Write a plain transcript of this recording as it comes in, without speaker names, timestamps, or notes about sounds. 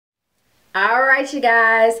Alright, you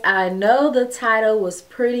guys, I know the title was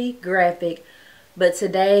pretty graphic, but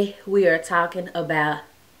today we are talking about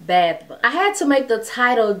bath bombs. I had to make the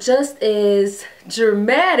title just as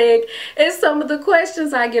dramatic as some of the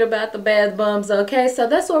questions I get about the bath bombs, okay? So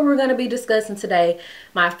that's what we're going to be discussing today.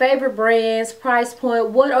 My favorite brands, price point,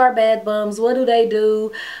 what are bath bombs, what do they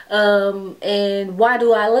do, and why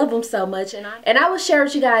do I love them so much. And I will share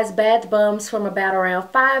with you guys bath bombs from about around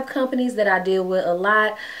 5 companies that I deal with a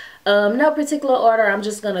lot. No particular order, I'm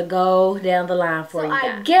just gonna go down the line for you guys.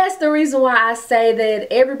 I guess the reason why I say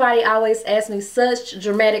that everybody always asks me such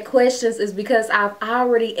dramatic questions is because I've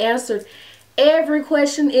already answered every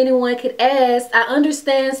question anyone could ask. I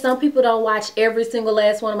understand some people don't watch every single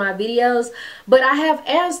last one of my videos, but I have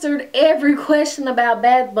answered every question about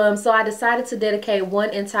bath bombs, so I decided to dedicate one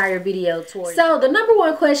entire video towards it. So the number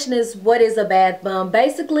one question is, what is a bath bomb?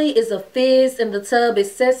 Basically, it's a fizz in the tub. It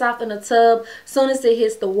sets off in the tub soon as it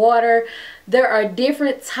hits the water. There are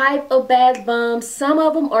different type of bath bombs. Some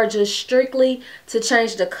of them are just strictly to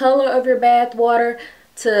change the color of your bath water,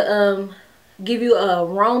 to give you an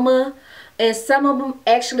aroma. And some of them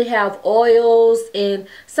actually have oils, and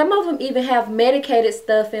some of them even have medicated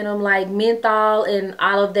stuff in them like menthol and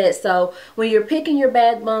all of that. So when you're picking your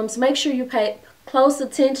bath bombs, make sure you pay close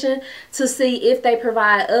attention to see if they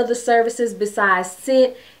provide other services besides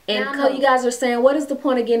scent. And I know you guys are saying, what is the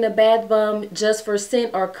point of getting a bath bomb just for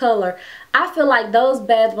scent or color? I feel like those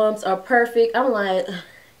bath bombs are perfect. I'm like,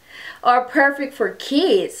 are perfect for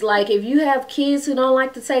kids. Like if you have kids who don't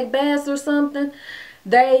like to take baths or something,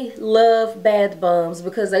 they love bath bombs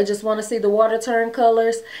because they just want to see the water turn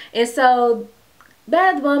colors. And so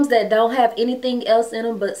bath bombs that don't have anything else in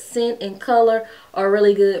them but scent and color are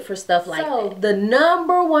really good for stuff like that. So the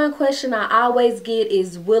number one question I always get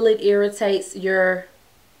is, will it irritate your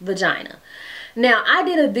vagina? Now, I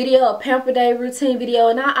did a video, a pamper day routine video,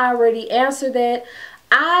 and I already answered that.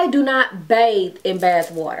 I do not bathe in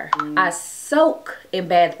bath water. I soak in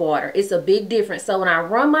bath water. It's a big difference. So when I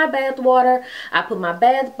run my bath water, I put my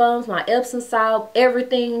bath bombs, my Epsom salt,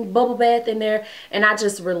 everything, bubble bath in there, and I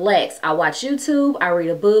just relax. I watch YouTube, I read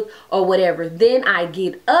a book or whatever. Then I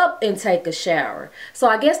get up and take a shower. So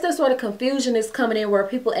I guess that's where the confusion is coming in, where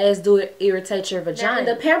people ask, do it irritate your vagina? Now, in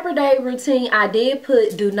the pamper day routine, I did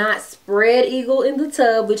put do not spread eagle in the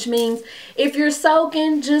tub, which means if you're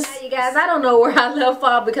soaking, just, you guys, I don't know where I left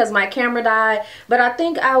off because my camera died, but I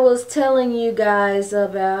think I was telling you guys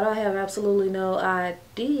about, I have absolutely no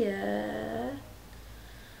idea.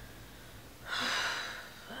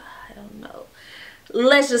 I don't know.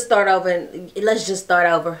 Let's just start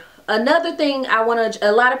over. Another thing I want to,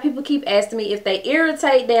 a lot of people keep asking me if they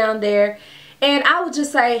irritate down there, and I would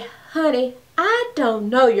just say, honey, I don't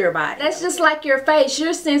know your body. That's just like your face.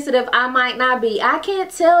 You're sensitive, I might not be. I can't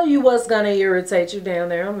tell you what's gonna irritate you down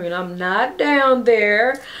there. I mean, I'm not down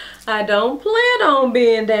there. I don't plan on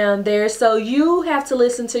being down there. So you have to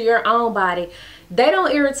listen to your own body. They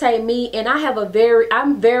don't irritate me, and I'm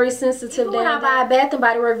very sensitive. Even when I buy Bath and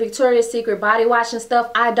Body Works Victoria's Secret body wash and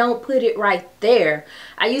stuff, I don't put it right there.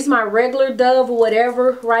 I use my regular Dove or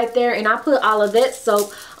whatever right there, and I put all of that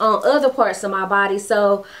soap on other parts of my body.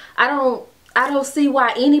 So I don't see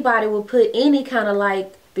why anybody would put any kind of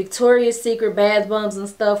like Victoria's Secret bath bombs and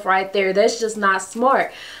stuff right there. That's just not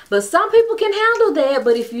smart. But some people can handle that,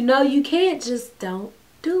 but if you know you can't, just don't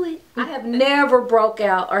do it. I have never broke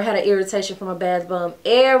out or had an irritation from a bath bomb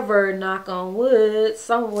ever, knock on wood,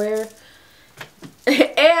 somewhere.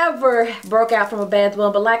 Ever broke out from a bath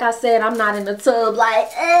bomb. But like I said, I'm not in the tub like,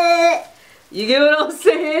 you get what I'm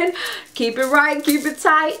saying? Keep it right, keep it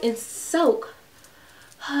tight, and soak.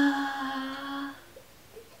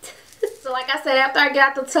 So like I said, after I get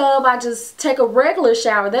out the tub, I just take a regular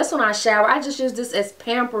shower. That's when I shower. I just use this as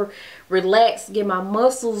pamper, relax, get my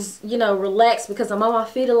muscles, you know, relaxed, because I'm on my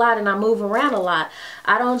feet a lot and I move around a lot.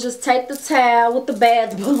 I don't just take the towel with the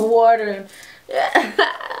bath water and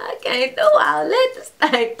I can't do all that. This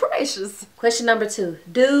thing precious. Question number 2.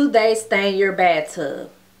 Do they stain your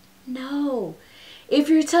bathtub? No. If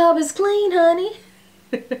your tub is clean, honey.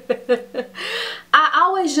 I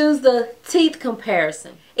always use the teeth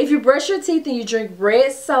comparison. If you brush your teeth and you drink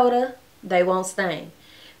red soda, they won't stain.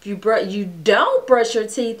 If you don't brush your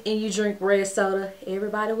teeth and you drink red soda,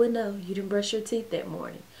 everybody would know you didn't brush your teeth that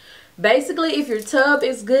morning. Basically, if your tub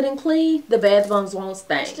is good and clean, the bath bombs won't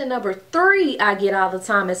stain. Question number 3 I get all the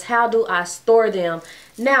time is, how do I store them?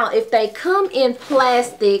 Now, if they come in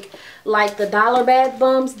plastic like the dollar bath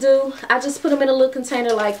bombs do, I just put them in a little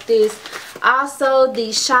container like this. Also,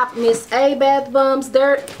 the Shop Miss A bath bombs,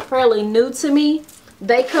 they're fairly new to me.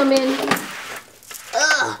 They come in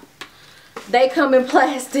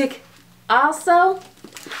plastic also.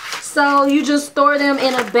 So you just store them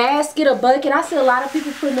in a basket, a bucket. I see a lot of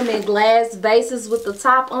people putting them in glass vases with the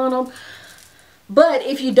top on them. But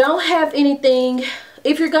if you don't have anything,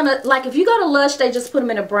 if you go to Lush, they just put them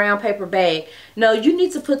in a brown paper bag. No, you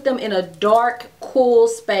need to put them in a dark, cool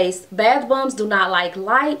space. Bath bombs do not like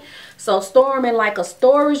light, so store them in like a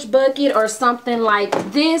storage bucket or something like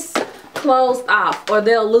this, closed off, or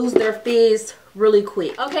they'll lose their fizz really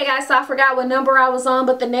quick. Okay guys, so I forgot what number I was on,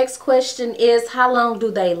 but the next question is, how long do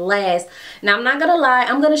they last? Now I'm not gonna lie,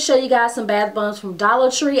 I'm gonna show you guys some bath bombs from Dollar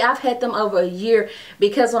Tree. I've had them over a year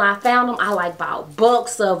because when I found them, I like bought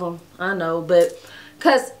bulks of them. I know, but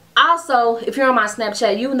because also, if you're on my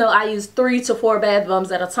Snapchat, you know I use 3 to 4 bath bombs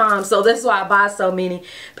at a time, so that's why I buy so many.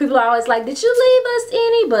 People are always like, did you leave us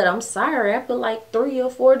any? But I'm sorry, I put like 3 or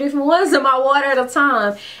 4 different ones in my water at a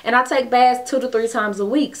time, and I take baths 2 to 3 times a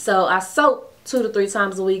week. So I soak 2 to 3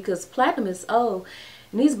 times a week because platinum is old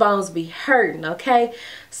and these bones be hurting. Okay,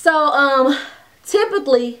 so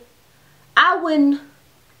typically I wouldn't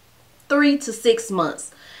 3 to 6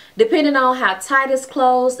 months, depending on how tight it's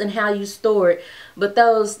closed and how you store it. But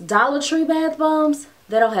those Dollar Tree bath bombs,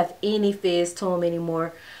 they don't have any fizz to them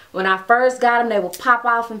anymore. When I first got them, they would pop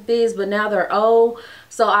off and fizz, but now they're old,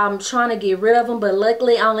 so I'm trying to get rid of them. But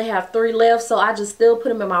luckily I only have 3 left, so I just still put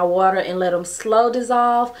them in my water and let them slow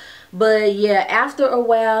dissolve. But yeah, after a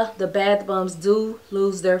while the bath bombs do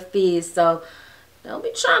lose their fizz, so don't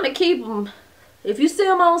be trying to keep them. If you see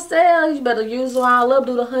them on sale, you better use them all up.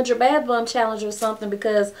 Do the 100 bath bomb challenge or something,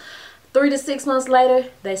 because 3 to 6 months later,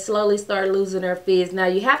 they slowly start losing their fizz. Now,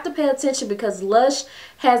 you have to pay attention because Lush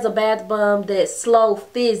has a bath bomb that slow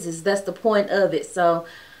fizzes. That's the point of it. So,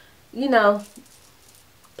 you know,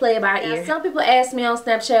 play it by ear. Some people ask me on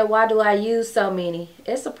Snapchat, why do I use so many?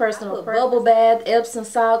 It's a personal preference. Bubble bath, Epsom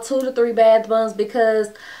salt, 2 to 3 bath bombs, because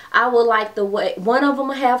I would like the way, one of them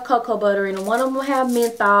will have cocoa butter in it, one of them will have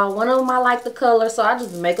menthol, one of them I like the color, so I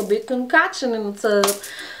just make a big concoction in the tub.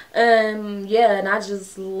 Yeah, and I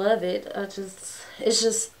just love it. It's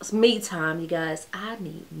just me time, you guys. I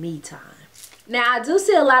need me time. Now, I do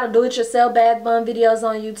see a lot of do-it-yourself bath bomb videos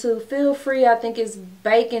on YouTube. Feel free. I think it's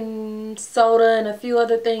baking soda and a few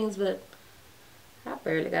other things, but I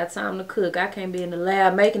barely got time to cook. I can't be in the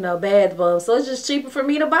lab making no bath bombs, so it's just cheaper for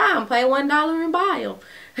me to buy them. Pay $1 and buy them.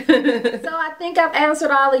 So I think I've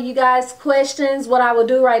answered all of you guys' questions. What I will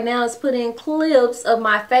do right now is put in clips of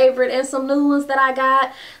my favorite and some new ones that I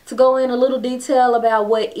got to go in a little detail about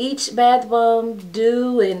what each bath bomb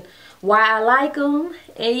do and why I like them.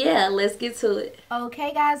 And yeah, let's get to it.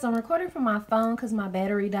 Okay guys, I'm recording from my phone because my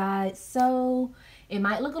battery died, so it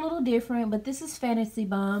might look a little different, but this is Fantasy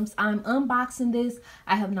Bombs. I'm unboxing this.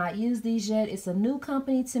 I have not used these yet. It's a new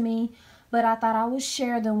company to me, but I thought I would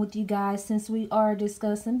share them with you guys since we are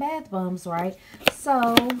discussing bath bombs, right?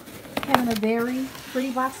 So, came in a very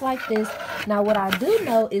pretty box like this. Now, what I do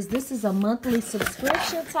know is this is a monthly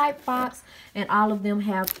subscription type box, and all of them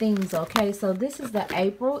have themes, okay? So, this is the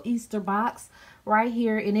April Easter box right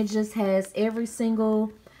here, and it just has every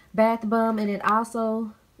single bath bomb, and it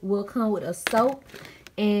also will come with a soap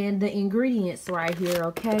and the ingredients right here,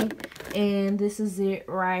 okay? And this is it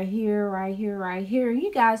right here, right here, right here.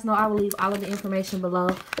 You guys know I will leave all of the information below.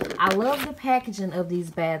 I love the packaging of these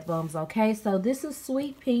bath bombs, okay? So this is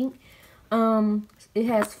sweet pink. It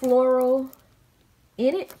has floral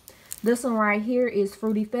in it. This one right here is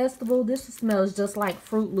Fruity Festival. This smells just like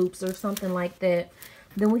Fruit Loops or something like that.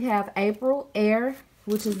 Then we have April Air,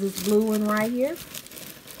 which is this blue one right here.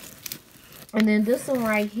 And then this one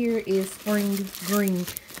right here is Spring Green.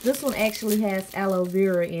 This one actually has aloe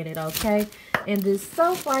vera in it, okay? And this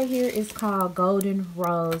soap right here is called Golden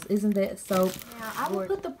Rose. Isn't that soap? Now, I will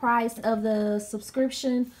put the price of the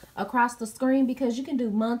subscription across the screen because you can do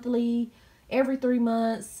monthly, every 3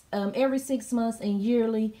 months, every 6 months, and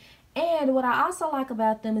yearly. And what I also like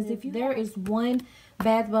about them is if there is one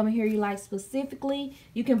bath bomb here you like specifically,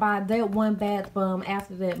 you can buy that one bath bomb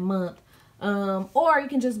after that month. Or you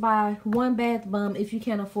can just buy one bath bomb if you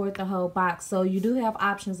can't afford the whole box. So you do have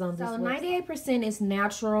options on this. So 98% is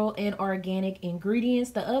natural and organic ingredients.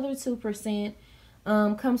 The other 2%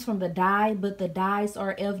 comes from the dye, but the dyes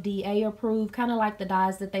are FDA approved, kind of like the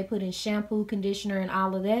dyes that they put in shampoo, conditioner, and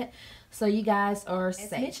all of that. So you guys are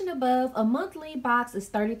safe. As mentioned above, a monthly box is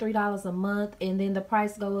 $33 a month, and then the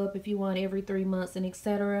price go up if you want every 3 months and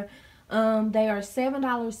etc. They are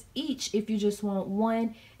 $7 each if you just want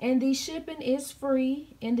one, and the shipping is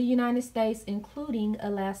free in the United States, including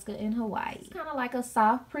Alaska and Hawaii. It's kind of like a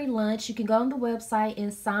soft pre-lunch. You can go on the website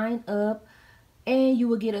and sign up, and you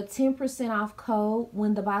will get a 10% off code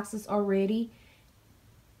when the boxes are ready.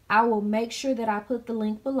 I will make sure that I put the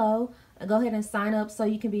link below. Go ahead and sign up so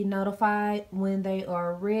you can be notified when they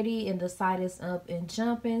are ready and the site is up and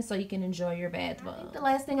jumping so you can enjoy your bath bombs. The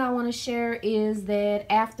last thing I want to share is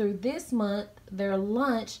that after this month, their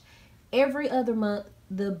launch, every other month,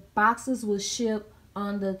 the boxes will ship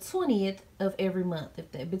on the 20th of every month,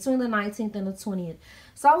 between the 19th and the 20th.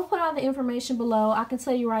 So I will put all the information below. I can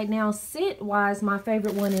tell you right now, scent wise, my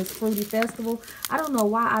favorite one is Fruity Festival. I don't know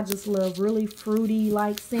why, I just love really fruity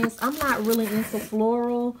like scents. I'm not really into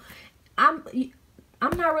floral. I'm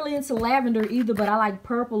not really into lavender either, but I like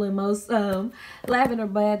purple, and most lavender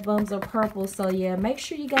bath bombs are purple. So yeah, make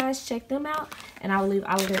sure you guys check them out, and I will leave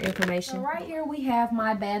all of their information. So right here we have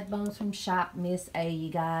my bath bombs from Shop Miss A, you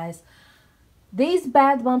guys. These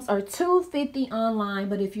bath bombs are $2.50 online,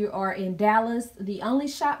 but if you are in Dallas, the only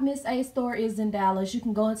Shop Miss A store is in Dallas. You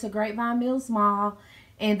can go into Grapevine Mills Mall,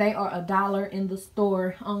 and they are $1 in the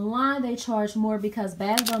store. Online, they charge more because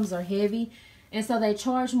bath bombs are heavy, and so they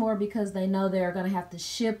charge more because they know they're going to have to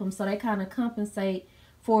ship them. So they kind of compensate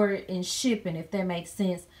for it in shipping, if that makes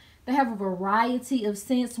sense. They have a variety of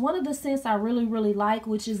scents. One of the scents I really, really like,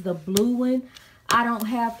 which is the blue one, I don't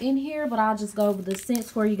have in here, but I'll just go over the scents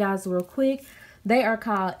for you guys real quick. They are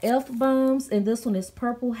called Elf Bombs, and this one is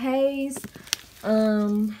Purple Haze.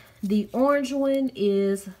 The orange one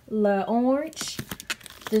is La Orange.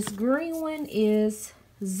 This green one is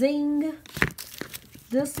Zing.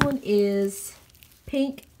 This one is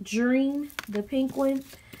Pink Dream, the pink one.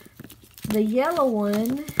 The yellow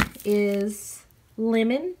one is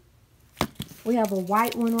Lemon. We have a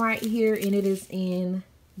white one right here, and it is in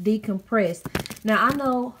Decompressed. Now, I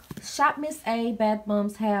know Shop Miss A bath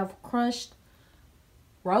bombs have crushed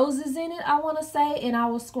roses in it, I want to say, and I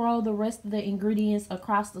will scroll the rest of the ingredients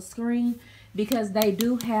across the screen because they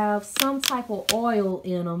do have some type of oil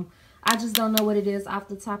in them. I just don't know what it is off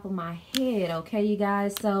the top of my head, okay, you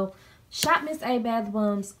guys? So Shop Miss A bath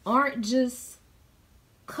bombs aren't just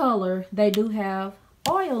color, they do have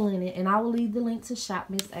oil in it, and I will leave the link to Shop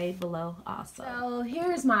Miss A below also. So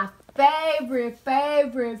here's my favorite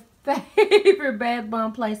bath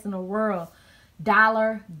bomb place in the world.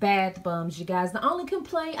 Dollar bath bombs, you guys. The only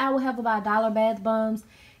complaint I will have about dollar bath bombs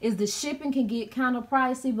is the shipping can get kind of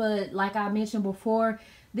pricey, but like I mentioned before,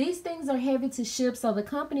 these things are heavy to ship, so the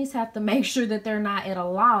companies have to make sure that they're not at a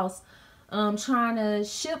loss trying to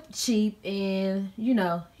ship cheap, and you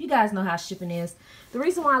know, you guys know how shipping is. The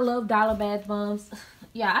reason why I love dollar bath bombs,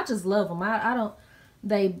 yeah, I just love them. I don't,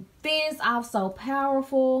 they fizz off so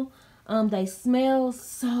powerful. They smell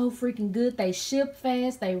so freaking good. They ship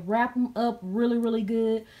fast. They wrap them up really, really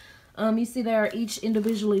good. You see they are each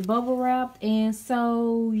individually bubble wrapped. And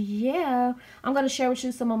so, yeah, I'm going to share with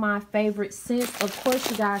you some of my favorite scents. Of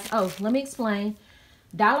course, you guys, oh, let me explain.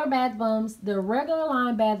 Dollar bath bombs, the regular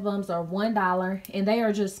line bath bombs are $1, and they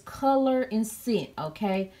are just color and scent,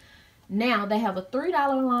 okay? Now, they have a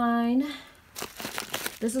 $3 line.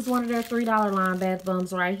 This is one of their $3 line bath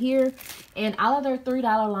bombs right here. And all of their $3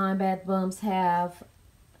 line bath bombs have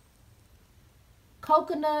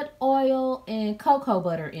coconut oil and cocoa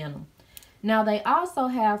butter in them. Now they also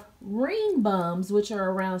have ring bombs, which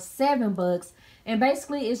are around $7. And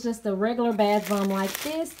basically it's just a regular bath bomb like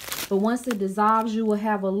this. But once it dissolves, you will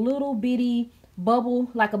have a little bitty bubble,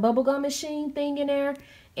 like a bubblegum machine thing in there.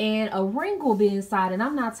 And a ring will be inside. And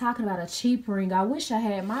I'm not talking about a cheap ring. I wish I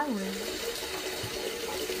had my ring.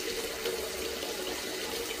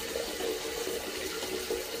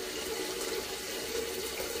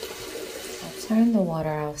 Turn the water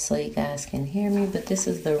off so you guys can hear me, but this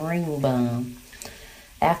is the ring bomb.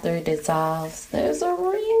 After it dissolves, there's a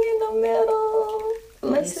ring in the middle.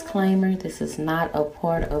 Disclaimer, this is not a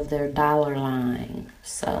part of their dollar line,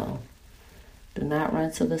 so do not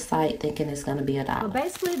run to the site thinking it's going to be $1. But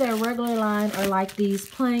basically their regular line are like these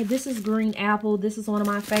plain. This is green apple. This is one of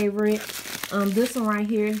my favorite. This one right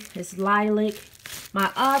here is lilac. My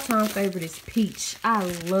all-time favorite is peach. I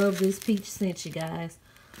love this peach scent, you guys.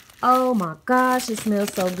 Oh my gosh, it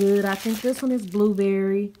smells so good. I think this one is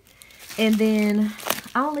blueberry. And then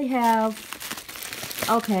I only have,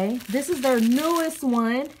 okay, this is their newest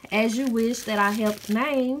one, As You Wish, that I helped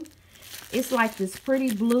name. It's like this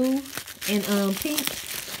pretty blue and pink.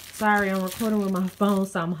 Sorry, I'm recording with my phone,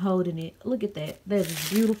 so I'm holding it. Look at that. That is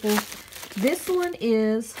beautiful. This one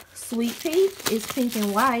is Sweet Pea. It's pink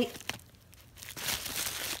and white.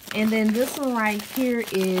 And then this one right here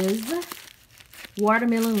is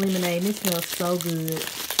Watermelon Lemonade. It smells so good.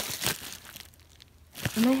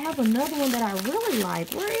 And they have another one that I really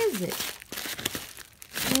like. Where is it?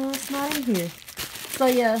 No, it's not in here. So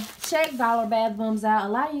yeah, check dollar bath bombs out. A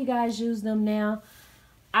lot of you guys use them now.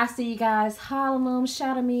 I see you guys hollering them,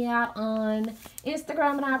 shouting me out on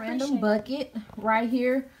Instagram, and I appreciate it. Random bucket right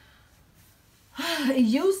here. It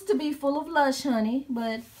used to be full of Lush, honey,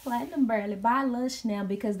 but Platinum barely buy Lush now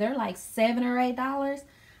because they're like $7 or $8.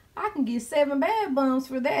 I can get 7 bath bombs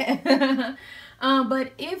for that.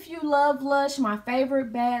 But if you love Lush, my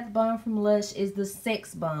favorite bath bomb from Lush is the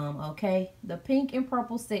Sex Bomb, okay? The pink and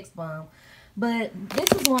purple Sex Bomb. But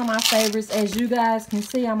this is one of my favorites. As you guys can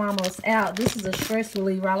see, I'm almost out. This is a stress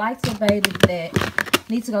reliever. I like to bathe with that.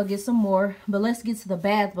 Need to go get some more. But let's get to the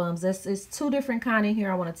bath bombs. It's 2 different kind in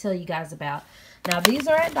here I want to tell you guys about. Now, these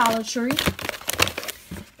are at Dollar Tree.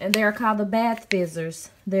 And they're called the Bath Fizzers.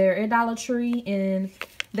 They're at Dollar Tree, and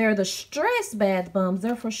they're the stress bath bombs.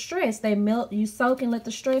 They're for stress. They melt. You soak and let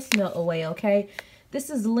the stress melt away, okay? This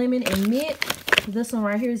is lemon and mint. This one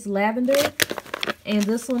right here is lavender. And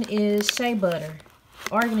this one is shea butter.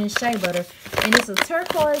 Argan and shea butter. And it's a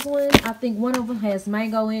turquoise one. I think one of them has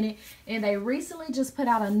mango in it. And they recently just put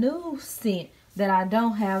out a new scent that I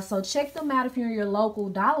don't have. So check them out if you're in your local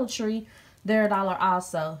Dollar Tree. They're $1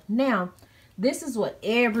 also. Now, this is what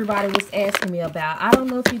everybody was asking me about. I don't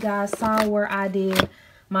know if you guys saw where I did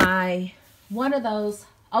one of those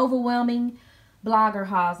overwhelming blogger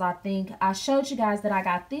hauls. I think I showed you guys that I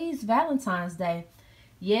got these Valentine's Day.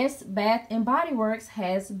 Yes, Bath and Body Works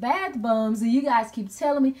has bath bombs, and you guys keep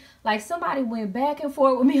telling me, like, somebody went back and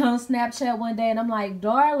forth with me on Snapchat one day, and I'm like,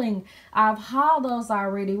 darling, I've hauled those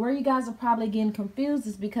already. Where you guys are probably getting confused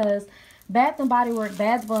is because Bath and Body Works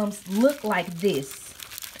bath bombs look like this,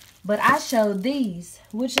 but I showed these,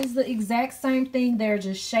 which is the exact same thing. They're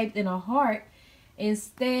just shaped in a heart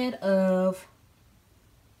instead of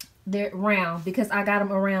they're round, because I got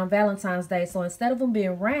them around Valentine's Day. So instead of them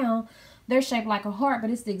being round, they're shaped like a heart,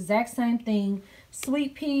 but it's the exact same thing.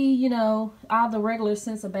 Sweet pea, you know, all the regular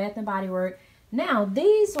scents of Bath and Body Works. Now,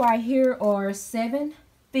 these right here are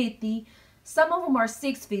 $7.50. Some of them are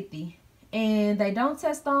 $6.50. And they don't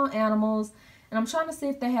test on animals. And I'm trying to see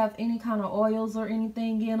if they have any kind of oils or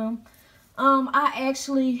anything in them.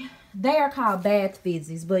 They are called Bath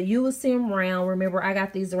Fizzies, but you will see them around. Remember, I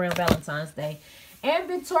got these around Valentine's Day. And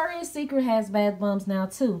Victoria's Secret has bath bombs now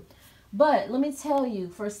too. But let me tell you,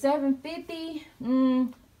 for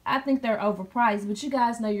 $7.50, I think they're overpriced. But you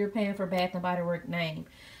guys know you're paying for Bath and Body Works name.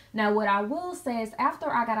 Now, what I will say is, after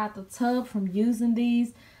I got out the tub from using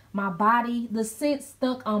these, the scent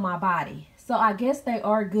stuck on my body. So I guess they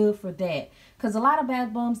are good for that. Because a lot of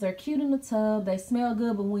bath bombs, they're cute in the tub, they smell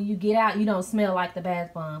good, but when you get out, you don't smell like the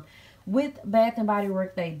bath bomb. With Bath and Body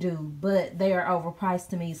Works, they do, but they are overpriced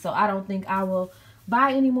to me. So I don't think I will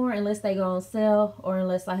buy anymore unless they go on sale or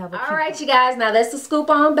unless I have a coupon. Alright, you guys, now that's the scoop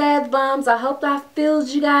on bath bombs. I hope I filled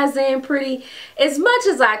you guys in pretty as much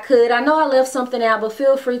as I could. I know I left something out, but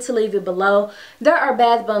feel free to leave it below. There are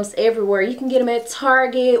bath bombs everywhere. You can get them at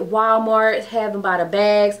Target, Walmart, have them by the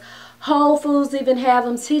bags. Whole Foods even have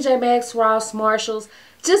them, TJ Maxx, Ross, Marshalls.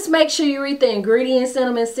 Just make sure you read the ingredients in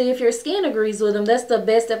them and see if your skin agrees with them. That's the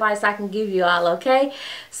best advice I can give you all, okay?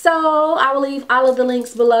 So I will leave all of the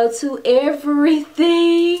links below to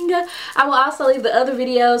everything. I will also leave the other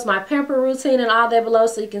videos, my pamper routine and all that below,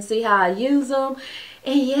 so you can see how I use them.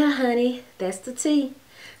 And yeah, honey, that's the tea.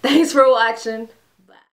 Thanks for watching.